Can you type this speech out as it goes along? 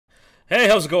Hey,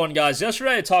 how's it going, guys?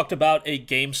 Yesterday I talked about a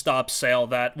GameStop sale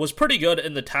that was pretty good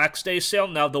in the tax day sale.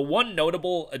 Now, the one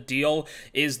notable deal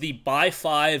is the buy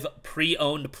 5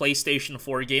 pre-owned PlayStation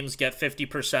 4 games get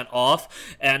 50% off.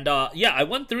 And yeah, I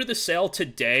went through the sale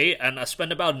today and I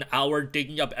spent about an hour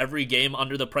digging up every game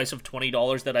under the price of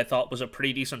 $20 that I thought was a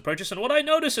pretty decent purchase. And what I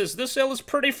noticed is this sale is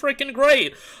pretty freaking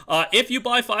great. If you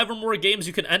buy 5 or more games,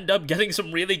 you can end up getting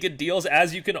some really good deals,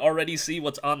 as you can already see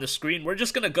what's on the screen. We're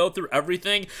just going to go through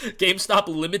everything. GameStop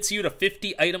limits you to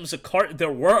 50 items a cart.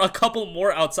 There were a couple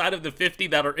more outside of the 50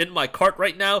 that are in my cart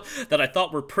right now that I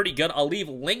thought were pretty good. I'll leave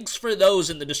links for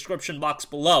those in the description box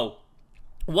below.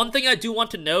 One thing I do want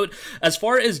to note, as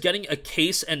far as getting a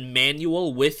case and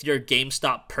manual with your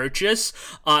GameStop purchase,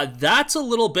 that's a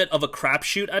little bit of a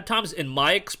crapshoot at times. In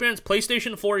my experience,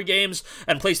 PlayStation 4 games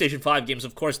and PlayStation 5 games,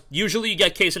 of course, usually you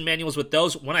get case and manuals with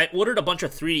those. When I ordered a bunch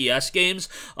of 3DS games,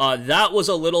 that was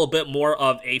a little bit more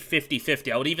of a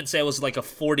 50-50. I would even say it was like a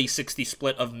 40-60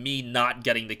 split of me not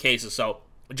getting the cases, so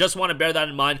just want to bear that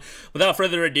in mind. Without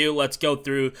further ado, let's go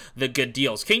through the good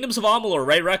deals. Kingdoms of Amalur,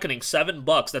 Ray Reckoning,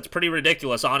 $7. That's pretty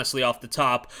ridiculous, honestly, off the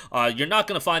top. You're not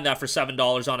going to find that for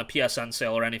 $7 on a PSN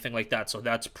sale or anything like that, so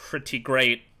that's pretty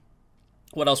great.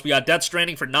 What else? We got Death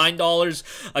Stranding for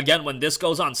 $9. Again, when this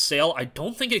goes on sale, I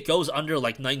don't think it goes under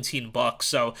like 19 bucks,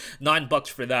 so $9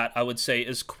 for that, I would say,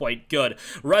 is quite good.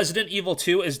 Resident Evil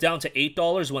 2 is down to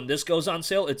 $8. When this goes on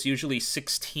sale, it's usually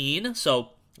 16,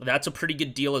 so that's a pretty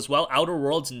good deal as well. Outer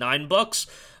Worlds, $9.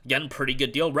 Again, pretty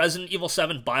good deal. Resident Evil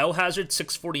 7 Biohazard,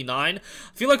 $6.49. I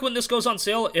feel like when this goes on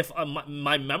sale, if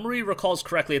my memory recalls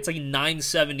correctly, it's like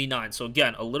 $9.79. So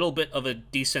again, a little bit of a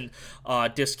decent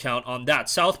discount on that.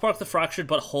 South Park: The Fractured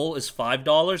But Whole is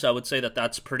 $5. I would say that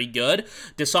that's pretty good.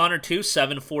 Dishonored 2,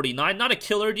 $7.49. Not a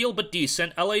killer deal, but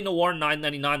decent. LA Noire,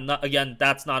 $9.99. Again,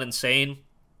 that's not insane.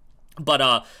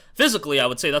 But physically, I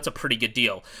would say that's a pretty good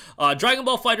deal. Dragon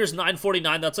Ball FighterZ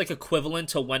 $9.49. That's like equivalent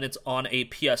to when it's on a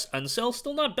PSN sale.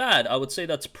 Still not bad. I would say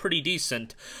that's pretty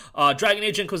decent. Dragon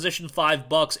Age Inquisition,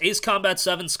 $5. Ace Combat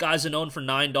 7 Skies Unknown for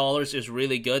 $9 is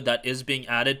really good. That is being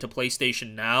added to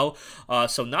PlayStation Now.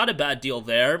 So not a bad deal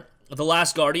there. The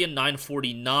Last Guardian,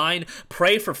 $9.49.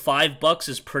 Prey for $5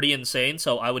 is pretty insane,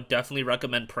 so I would definitely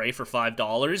recommend Prey for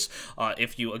 $5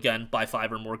 if you, again, buy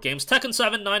 5 or more games. Tekken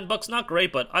 7, $9, not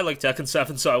great, but I like Tekken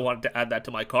 7, so I wanted to add that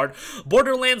to my cart.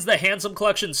 Borderlands: The Handsome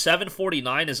Collection,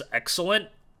 $7.49 is excellent.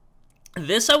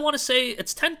 This, I want to say,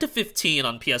 it's 10 to 15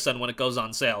 on PSN when it goes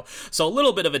on sale. So a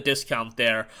little bit of a discount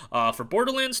there. For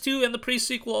Borderlands 2 and the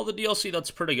pre-sequel, all the DLC, that's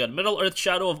pretty good. Middle-earth: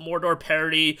 Shadow of Mordor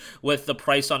parody with the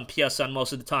price on PSN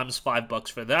most of the time is $5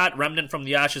 for that. Remnant from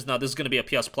the Ashes, now this is going to be a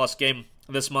PS Plus game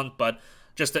this month, but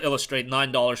just to illustrate,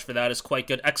 $9 for that is quite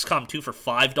good. XCOM 2 for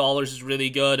 $5 is really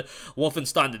good.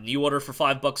 Wolfenstein: The New Order for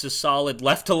 $5 is solid.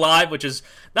 Left Alive, which is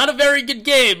not a very good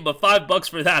game, but $5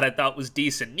 for that I thought was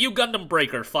decent. New Gundam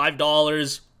Breaker,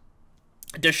 $5.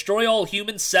 Destroy All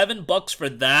Humans, $7 for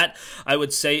that, I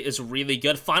would say, is really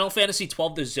good. Final Fantasy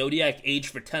XII: The Zodiac Age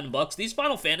for $10. These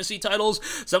Final Fantasy titles,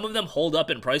 some of them hold up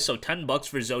in price, so $10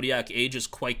 for Zodiac Age is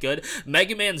quite good.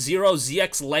 Mega Man Zero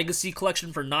ZX Legacy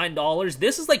Collection for $9.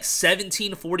 This is like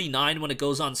 $17.49 when it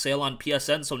goes on sale on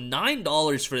PSN, so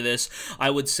 $9 for this, I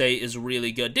would say, is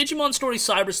really good. Digimon Story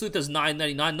Cyber Sleuth is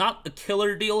 $9.99. Not a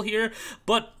killer deal here,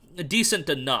 but decent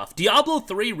enough. Diablo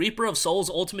 3 Reaper of Souls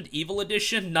Ultimate Evil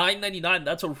Edition, $9.99.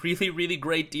 That's a really, really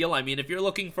great deal. I mean, if you're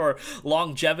looking for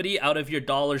longevity out of your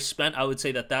dollars spent, I would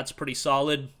say that that's pretty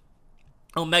solid.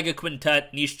 Omega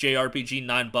Quintet Niche JRPG,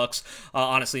 $9.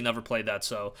 Honestly, never played that,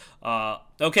 so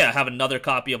okay, I have another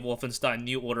copy of Wolfenstein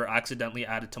New Order accidentally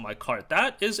added to my cart.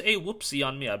 That is a whoopsie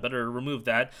on me. I better remove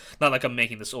that. Not like I'm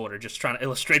making this order, just trying to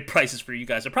illustrate prices for you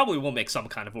guys. I probably will make some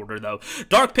kind of order, though.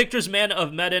 Dark Pictures Man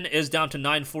of Medan is down to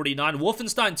 $9.49.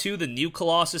 Wolfenstein 2 The New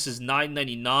Colossus is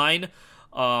 $9.99.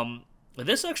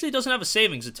 This actually doesn't have a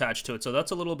savings attached to it, so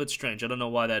that's a little bit strange. I don't know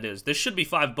why that is. This should be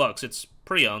 $5. It's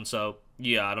pre-owned, so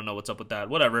yeah, I don't know what's up with that.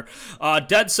 Whatever.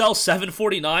 Dead Cells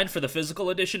 $7.49 for the physical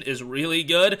edition is really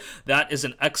good. That is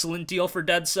an excellent deal for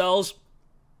Dead Cells.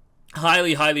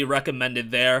 Highly, highly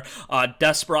recommended there.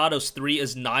 Desperados 3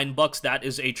 is $9. That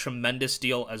is a tremendous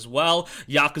deal as well.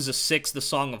 Yakuza 6, The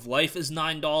Song of Life is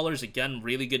 $9. Again,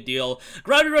 really good deal.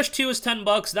 Gravity Rush 2 is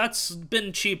 $10. That's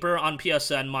been cheaper on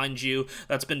PSN, mind you.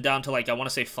 That's been down to, like, I want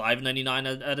to say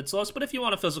 $5.99 at its lowest. But if you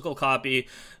want a physical copy,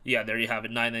 yeah, there you have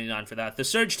it, $9.99 for that. The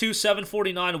Surge 2,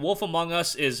 $7.49. Wolf Among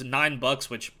Us is $9,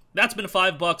 which that's been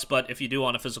 $5, but if you do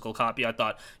want a physical copy, I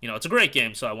thought, you know, it's a great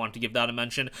game, so I wanted to give that a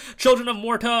mention. Children of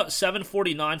Morta,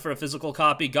 $7.49 for a physical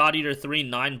copy. God Eater 3,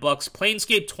 $9.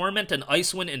 Planescape Torment and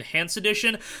Icewind Enhanced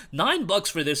Edition, $9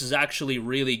 for this is actually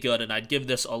really good, and I'd give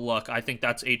this a look. I think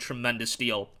that's a tremendous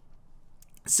deal.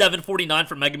 $7.49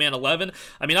 for Mega Man 11.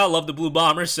 I mean, I love the Blue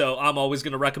Bomber, so I'm always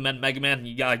going to recommend Mega Man.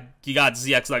 You got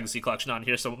ZX Legacy Collection on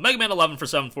here, so Mega Man 11 for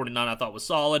 $7.49 I thought was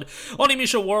solid.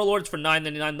 Onimusha Warlords for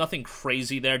 $9.99, nothing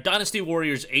crazy there. Dynasty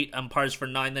Warriors 8 Empires for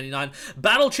 $9.99.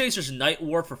 Battle Chasers Night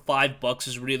War for $5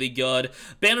 is really good.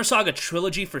 Banner Saga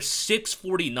Trilogy for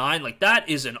 $6.49, like that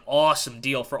is an awesome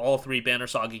deal for all 3 Banner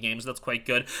Saga games. That's quite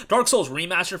good. Dark Souls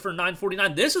Remastered for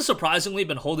 $9.49. This has surprisingly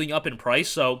been holding up in price,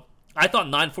 so I thought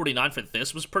 $9.49 for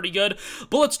this was pretty good.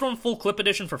 Bulletstorm Full Clip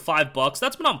Edition for $5.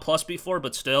 That's been on Plus before,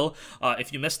 but still,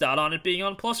 if you missed out on it being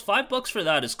on Plus, $5 for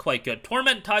that is quite good.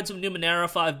 Torment Tides of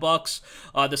Numenera,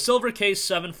 $5. The Silver Case,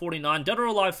 $7.49. Dead or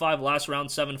Alive 5 Last Round,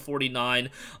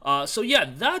 $7.49. So yeah,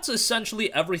 that's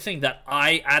essentially everything that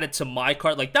I added to my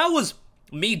cart. Like, that was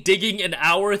me digging an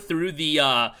hour through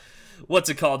the, what's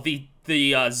it called? The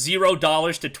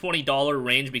 $0 to $20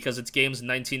 range because it's games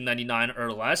 $19.99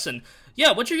 or less. And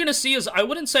yeah, what you're gonna see is, I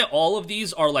wouldn't say all of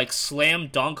these are like slam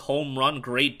dunk home run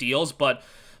great deals, but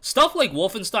stuff like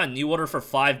Wolfenstein New Order for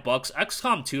 $5,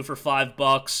 XCOM 2 for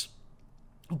 $5,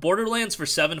 Borderlands for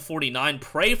 $7.49,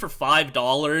 Prey for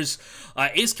 $5,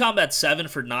 Ace Combat 7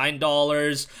 for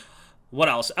 $9. What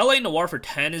else? LA Noire for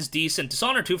 $10 is decent.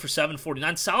 Dishonored 2 for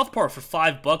 $7.49. South Park for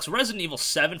 $5. Resident Evil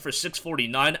 7 for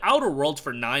 $6.49. Outer Worlds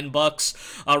for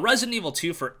 $9. Resident Evil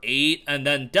 2 for $8. And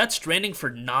then Death Stranding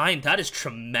for $9. That is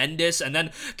tremendous. And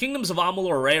then Kingdoms of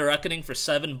Amalur: Ray Reckoning for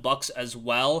 $7 as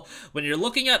well. When you're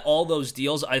looking at all those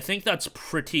deals, I think that's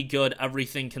pretty good,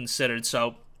 everything considered.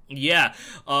 So, yeah.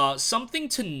 Something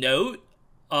to note,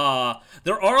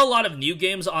 there are a lot of new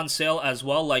games on sale as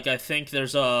well. Like, I think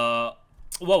there's a...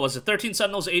 what was it? 13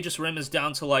 Sentinels Aegis Rim is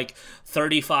down to like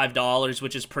 $35,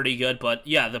 which is pretty good. But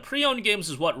yeah, the pre-owned games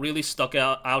is what really stuck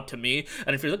out to me.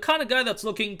 And if you're the kind of guy that's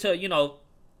looking to, you know,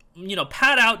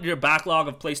 pad out your backlog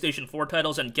of PlayStation 4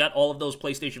 titles and get all of those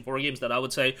PlayStation 4 games that I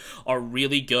would say are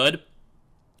really good,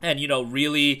 and, you know,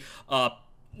 really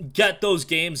get those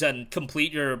games and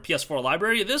complete your PS4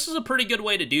 library, this is a pretty good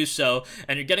way to do so,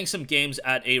 and you're getting some games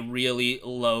at a really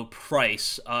low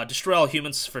price. Destroy All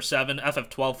Humans for $7,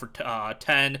 FF12 for $10,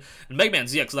 and Mega Man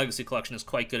ZX Legacy Collection is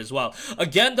quite good as well.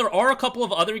 Again, there are a couple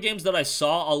of other games that I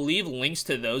saw. I'll leave links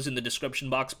to those in the description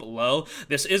box below.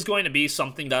 This is going to be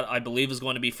something that I believe is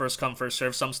going to be first come, first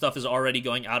serve. Some stuff is already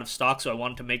going out of stock, so I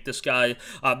wanted to make this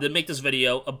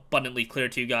video abundantly clear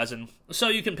to you guys, and so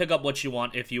you can pick up what you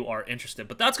want if you are interested.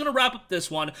 But that's going to wrap up this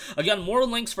one. Again, more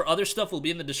links for other stuff will be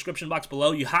in the description box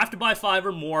below. You have to buy 5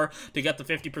 or more to get the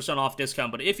 50% off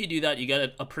discount, but if you do that, you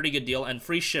get a pretty good deal, and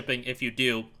free shipping if you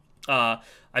do. I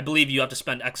believe you have to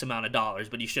spend X amount of dollars,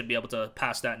 but you should be able to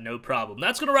pass that no problem.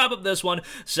 That's going to wrap up this one.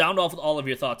 Sound off with all of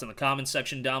your thoughts in the comments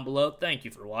section down below. Thank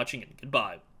you for watching, and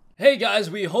goodbye. Hey guys,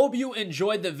 we hope you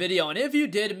enjoyed the video, and if you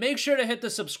did, make sure to hit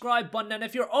the subscribe button, and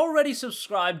if you're already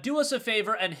subscribed, do us a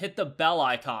favor and hit the bell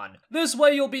icon. This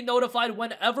way you'll be notified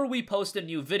whenever we post a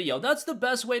new video. That's the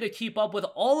best way to keep up with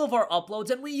all of our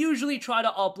uploads, and we usually try to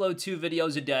upload 2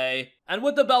 videos a day. And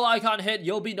with the bell icon hit,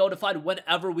 you'll be notified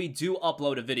whenever we do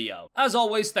upload a video. As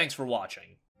always, thanks for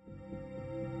watching.